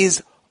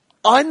is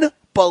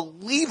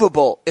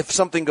unbelievable if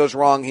something goes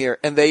wrong here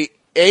and they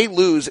A,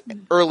 lose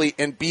early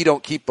and B,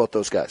 don't keep both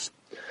those guys.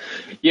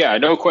 Yeah,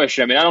 no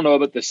question. I mean, I don't know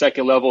about the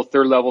second level,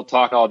 third level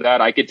talk, all that.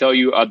 I can tell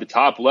you at the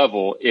top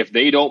level, if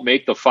they don't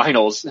make the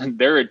finals,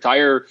 their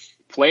entire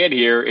plan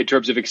here in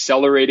terms of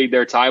accelerating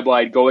their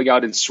timeline, going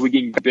out and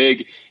swinging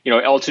big,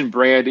 Elton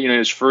Brand, in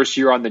his first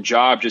year on the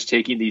job, just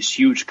taking these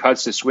huge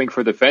cuts to swing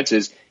for the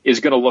fences is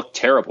going to look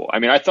terrible. I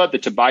mean, I thought the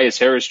Tobias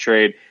Harris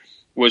trade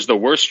was the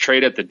worst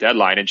trade at the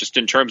deadline. And just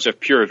in terms of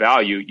pure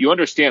value, you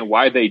understand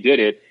why they did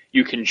it.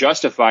 You can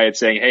justify it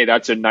saying, hey,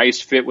 that's a nice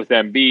fit with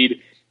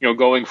Embiid.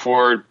 Going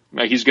forward,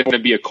 he's going to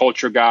be a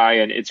culture guy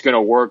and it's going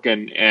to work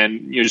and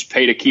you just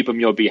pay to keep him,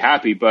 you'll be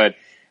happy. But,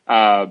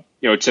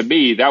 to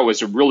me, that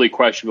was really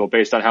questionable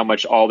based on how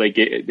much all they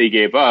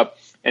gave up.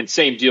 And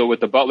same deal with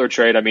the Butler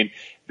trade. I mean,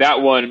 that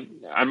one,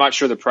 I'm not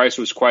sure the price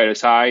was quite as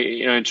high,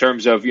 in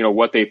terms of,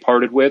 what they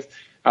parted with.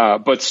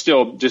 But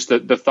still just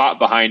the thought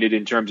behind it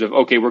in terms of,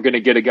 okay, we're going to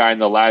get a guy in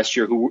the last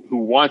year who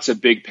wants a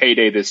big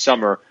payday this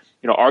summer.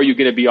 Are you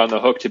going to be on the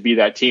hook to be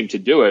that team to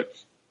do it?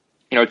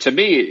 To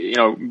me,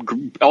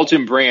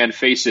 Elton Brand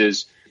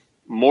faces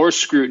more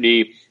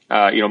scrutiny,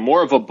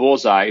 more of a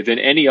bullseye than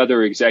any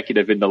other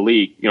executive in the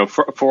league,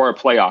 for a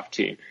playoff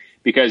team.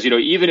 Because,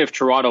 even if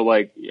Toronto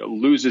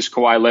loses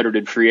Kawhi Leonard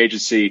in free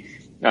agency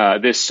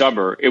this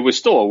summer, it was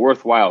still a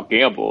worthwhile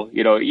gamble.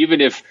 Even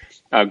if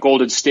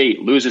Golden State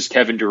loses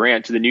Kevin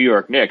Durant to the New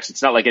York Knicks,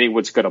 it's not like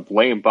anyone's going to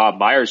blame Bob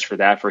Myers for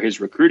that, for his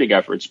recruiting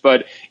efforts.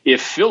 But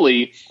if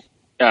Philly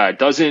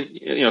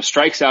doesn't,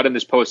 strikes out in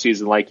this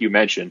postseason, like you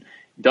mentioned,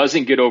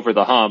 doesn't get over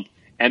the hump,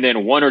 and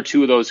then one or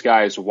two of those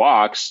guys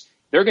walks,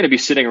 they're going to be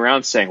sitting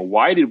around saying,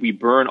 why did we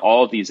burn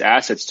all of these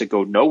assets to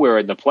go nowhere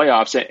in the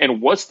playoffs?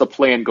 And what's the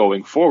plan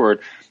going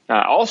forward?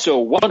 Also,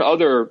 one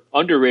other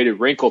underrated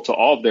wrinkle to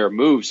all of their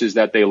moves is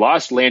that they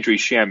lost Landry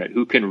Shamet,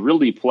 who can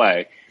really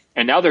play.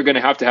 And now they're going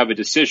to have a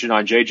decision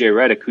on J.J.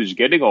 Redick, who's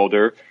getting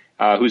older,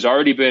 who's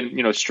already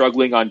been,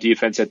 struggling on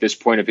defense at this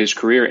point of his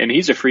career. And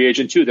he's a free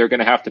agent, too. They're going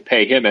to have to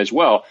pay him as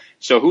well.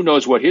 So who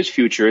knows what his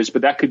future is,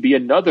 but that could be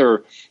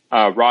another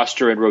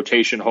roster and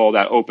rotation hole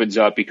that opens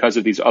up because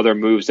of these other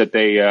moves that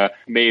they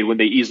made when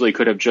they easily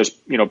could have just,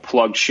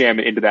 plugged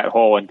Shamet into that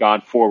hole and gone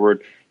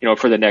forward,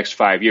 for the next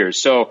 5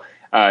 years. So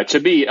to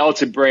me,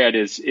 Elton Brand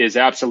is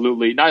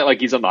absolutely not like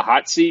he's on the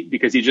hot seat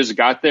because he just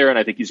got there, and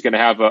I think he's going to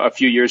have a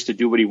few years to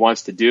do what he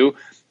wants to do.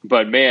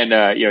 But man,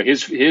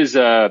 his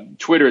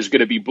Twitter is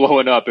going to be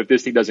blowing up if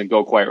this thing doesn't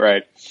go quite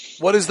right.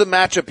 What is the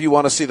matchup you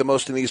want to see the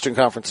most in the Eastern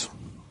Conference?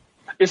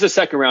 It's a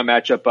second round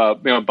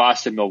matchup,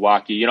 Boston,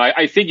 Milwaukee.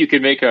 I think you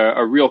can make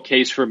a real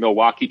case for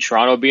Milwaukee,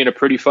 Toronto being a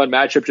pretty fun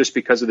matchup just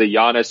because of the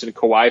Giannis and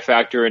Kawhi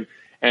factor and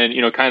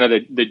kind of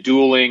the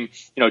dueling,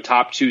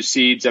 top two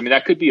seeds. I mean,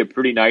 that could be a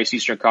pretty nice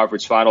Eastern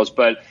Conference Finals,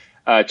 but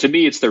to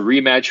me, it's the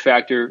rematch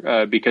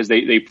factor because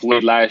they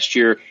played last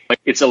year.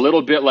 It's a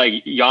little bit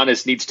like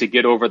Giannis needs to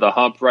get over the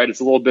hump, right? It's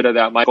a little bit of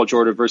that Michael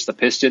Jordan versus the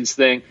Pistons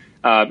thing.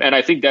 And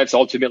I think that's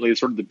ultimately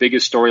sort of the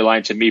biggest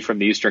storyline to me from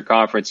the Eastern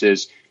Conference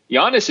is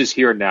Giannis is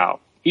here now.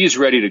 He's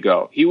ready to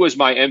go. He was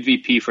my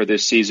MVP for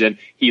this season.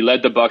 He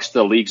led the Bucks to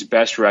the league's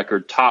best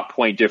record, top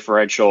point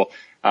differential,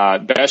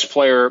 best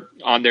player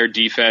on their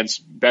defense,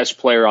 best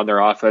player on their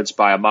offense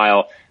by a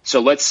mile. So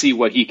let's see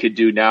what he could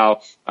do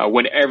now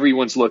when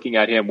everyone's looking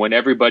at him, when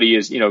everybody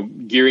is,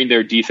 gearing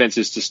their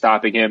defenses to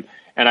stopping him.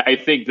 And I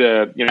think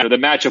the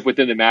matchup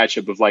within the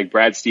matchup of like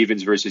Brad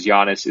Stevens versus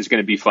Giannis is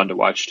going to be fun to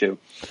watch too.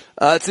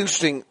 It's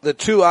interesting. The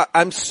two,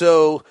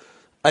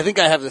 I think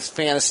I have this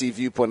fantasy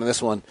viewpoint on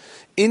this one.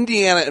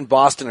 Indiana and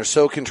Boston are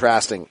so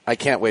contrasting. I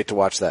can't wait to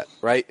watch that,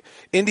 right?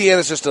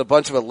 Indiana's just a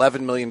bunch of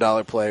 $11 million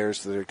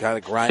players that are kind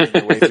of grinding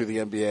their way through the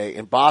NBA,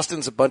 and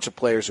Boston's a bunch of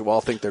players who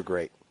all think they're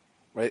great.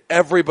 right?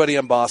 Everybody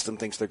on Boston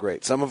thinks they're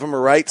great. Some of them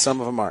are right, some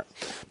of them aren't.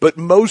 But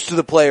most of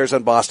the players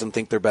on Boston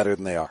think they're better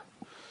than they are.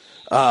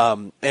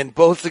 And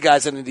both the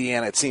guys in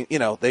Indiana, it seems,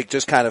 they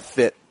just kind of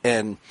fit.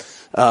 And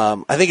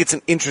I think it's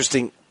an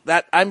interesting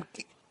that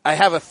I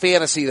have a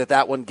fantasy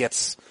that one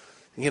gets,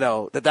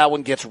 that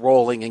one gets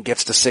rolling and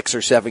gets to 6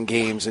 or 7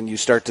 games, and you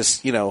start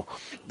to,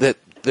 that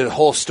the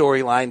whole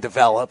storyline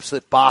develops,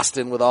 that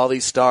Boston with all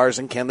these stars,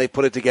 and can they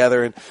put it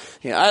together? And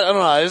I don't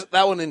know,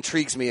 that one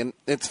intrigues me. And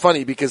it's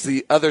funny because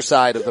the other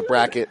side of the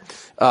bracket,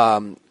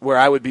 where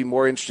I would be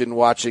more interested in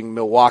watching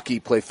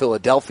Milwaukee play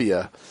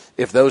Philadelphia,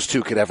 if those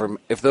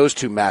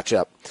two match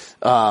up,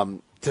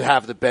 to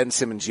have the Ben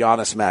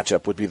Simmons-Giannis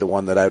matchup would be the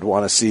one that I'd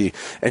want to see.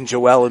 And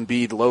Joel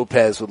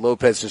Embiid-Lopez, with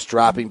Lopez just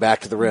dropping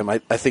back to the rim, I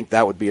think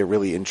that would be a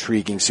really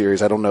intriguing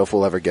series. I don't know if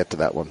we'll ever get to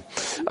that one.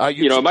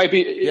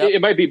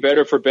 It might be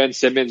better for Ben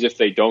Simmons if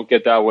they don't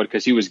get that one,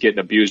 because he was getting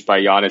abused by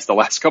Giannis the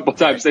last couple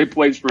times they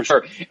played, for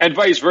sure. And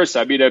vice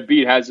versa. I mean,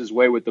 Embiid has his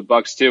way with the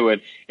Bucks too,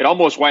 and it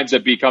almost winds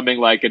up becoming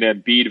like an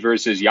Embiid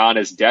versus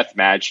Giannis death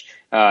match.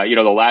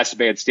 The last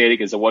man standing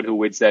is the one who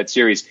wins that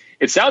series.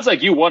 It sounds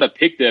like you want to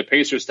pick the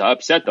Pacers to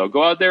upset, though.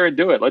 Go out there and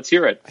do it. Let's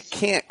hear it. I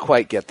can't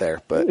quite get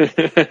there, but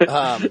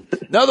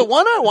no, the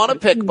one I want to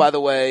pick, by the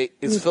way,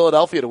 is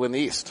Philadelphia to win the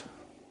East.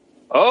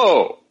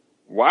 Oh,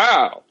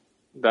 wow.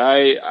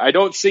 I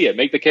don't see it.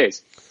 Make the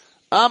case.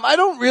 I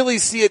don't really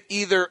see it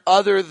either,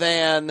 other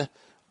than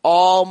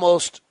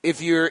almost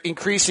if you're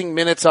increasing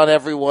minutes on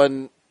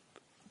everyone,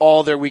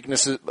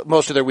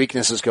 most of their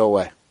weaknesses go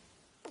away.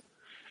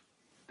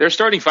 Their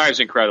starting five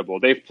is incredible.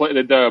 They've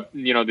played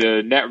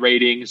the net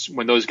ratings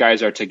when those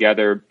guys are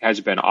together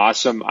has been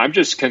awesome. I'm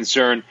just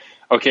concerned.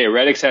 Okay,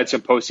 Redick's had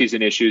some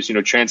postseason issues,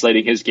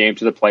 translating his game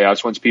to the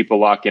playoffs once people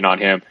lock in on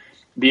him.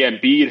 The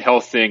Embiid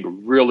health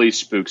thing really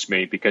spooks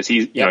me because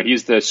he's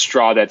the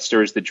straw that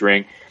stirs the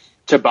drink.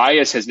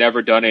 Tobias has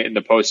never done it in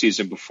the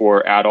postseason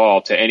before at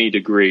all to any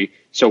degree.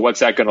 So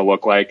what's that going to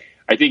look like?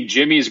 I think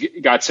Jimmy's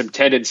got some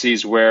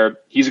tendencies where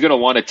he's going to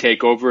want to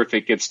take over if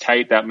it gets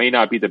tight. That may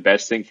not be the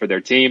best thing for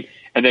their team.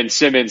 And then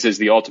Simmons is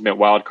the ultimate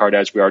wild card,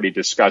 as we already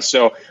discussed.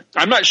 So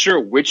I'm not sure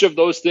which of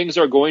those things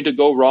are going to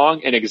go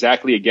wrong and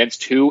exactly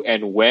against who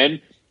and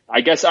when.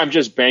 I guess I'm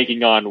just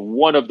banking on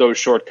one of those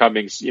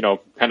shortcomings,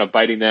 kind of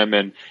biting them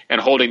and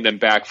holding them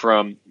back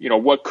from,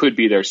 what could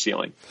be their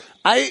ceiling.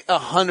 I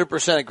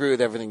 100% agree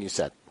with everything you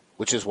said,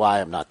 which is why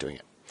I'm not doing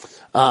it.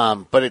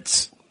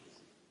 But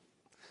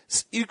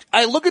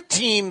I look at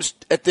teams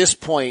at this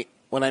point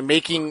when I'm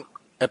making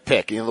a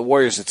pick. The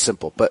Warriors, it's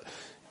simple, but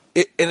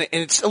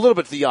it's a little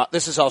bit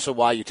this is also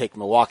why you take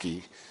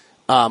Milwaukee,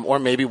 or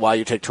maybe why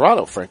you take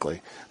Toronto,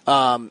 frankly.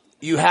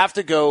 You have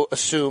to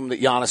assume that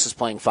Giannis is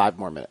playing 5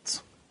 more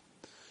minutes.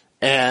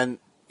 And,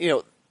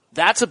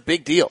 that's a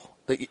big deal.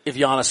 If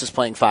Giannis is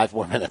playing 5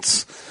 more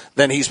minutes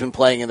than he's been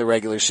playing in the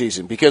regular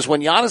season. Because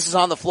when Giannis is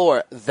on the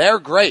floor, they're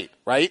great,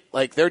 right?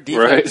 Like their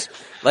defense,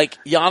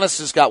 like Giannis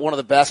has got one of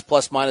the best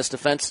plus-minus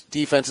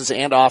defenses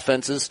and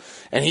offenses,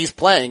 and he's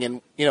playing.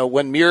 And,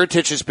 when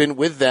Mirotic has been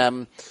with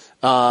them,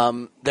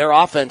 their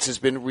offense has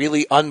been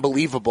really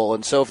unbelievable.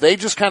 And so if they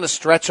just kind of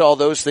stretch all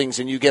those things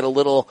and you get a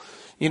little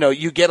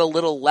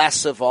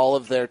less of all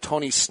of their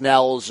Tony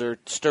Snells or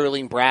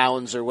Sterling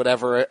Browns or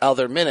whatever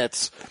other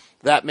minutes,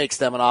 that makes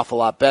them an awful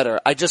lot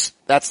better.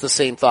 That's the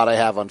same thought I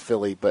have on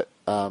Philly, but,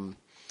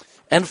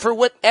 and for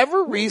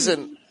whatever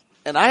reason,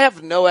 and I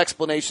have no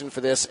explanation for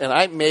this, and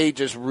I may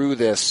just rue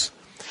this,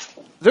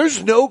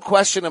 there's no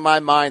question in my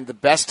mind the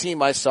best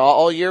team I saw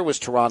all year was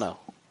Toronto.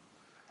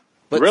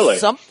 But really?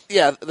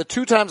 The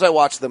 2 times I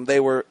watched them, they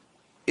were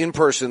in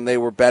person, they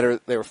were better,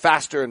 they were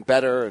faster and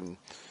better, and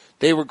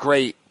they were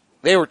great.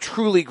 They were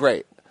truly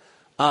great.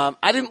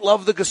 I didn't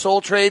love the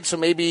Gasol trade, so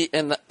maybe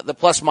the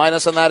plus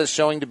minus on that is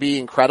showing to be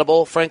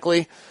incredible,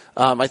 frankly.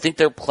 I think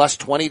their plus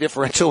 20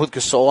 differential with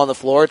Gasol on the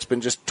floor, it's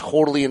been just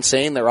totally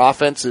insane. Their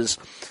offense is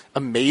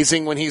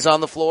amazing when he's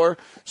on the floor,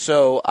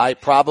 so I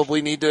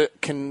probably need to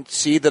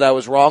concede that I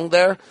was wrong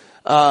there.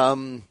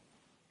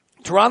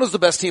 Toronto's the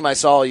best team I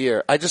saw all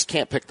year. I just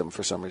can't pick them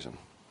for some reason.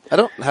 I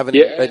don't have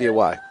any idea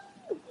why.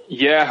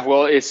 Yeah,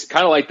 well, it's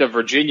kind of like the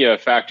Virginia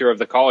factor of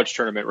the college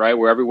tournament, right?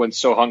 Where everyone's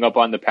so hung up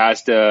on the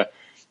past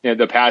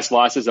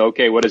losses.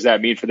 Okay, what does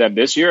that mean for them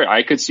this year?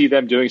 I could see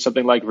them doing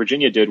something like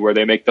Virginia did, where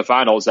they make the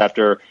finals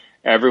after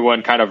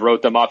everyone kind of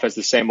wrote them off as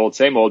the same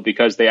old,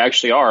 because they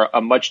actually are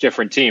a much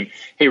different team.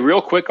 Hey,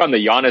 real quick on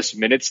the Giannis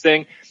minutes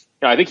thing.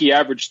 I think he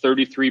averaged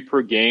 33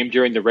 per game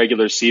during the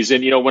regular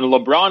season. When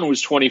LeBron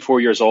was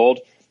 24 years old,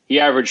 he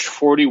averaged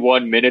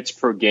 41 minutes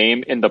per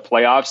game in the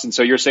playoffs. And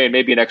so you're saying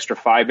maybe an extra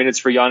 5 minutes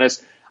for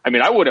Giannis. I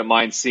mean, I wouldn't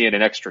mind seeing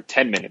an extra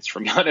 10 minutes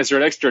from Giannis, or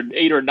an extra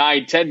 8 or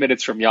 9, 10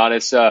 minutes from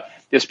Giannis,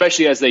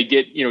 especially as they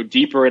get,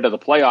 deeper into the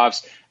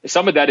playoffs.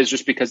 Some of that is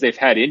just because they've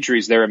had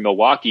injuries there in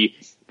Milwaukee,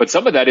 but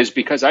some of that is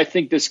because I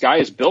think this guy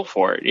is built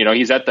for it.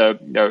 He's at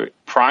the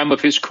prime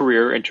of his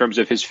career in terms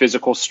of his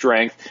physical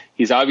strength.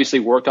 He's obviously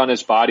worked on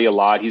his body a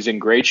lot. He's in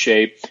great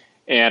shape,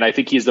 and I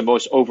think he's the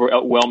most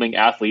overwhelming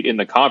athlete in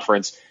the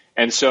conference.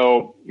 And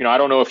so, I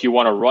don't know if you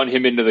want to run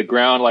him into the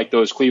ground like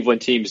those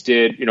Cleveland teams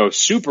did,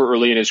 super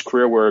early in his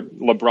career where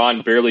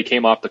LeBron barely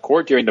came off the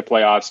court during the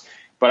playoffs.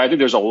 But I think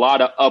there's a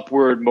lot of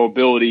upward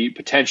mobility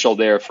potential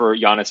there for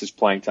Giannis's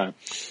playing time.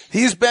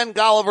 He's Ben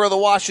Golliver of the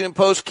Washington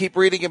Post. Keep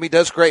reading him. He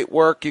does great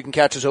work. You can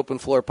catch his Open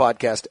Floor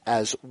podcast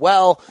as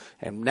well.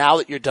 And now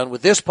that you're done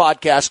with this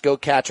podcast, go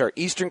catch our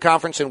Eastern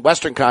Conference and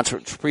Western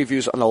Conference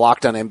previews on the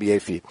Locked On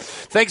NBA feed.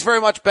 Thanks very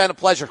much, Ben. A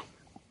pleasure.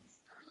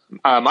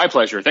 My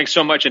pleasure. Thanks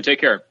so much and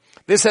take care.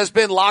 This has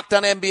been Locked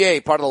On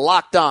NBA, part of the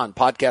Locked On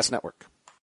Podcast Network.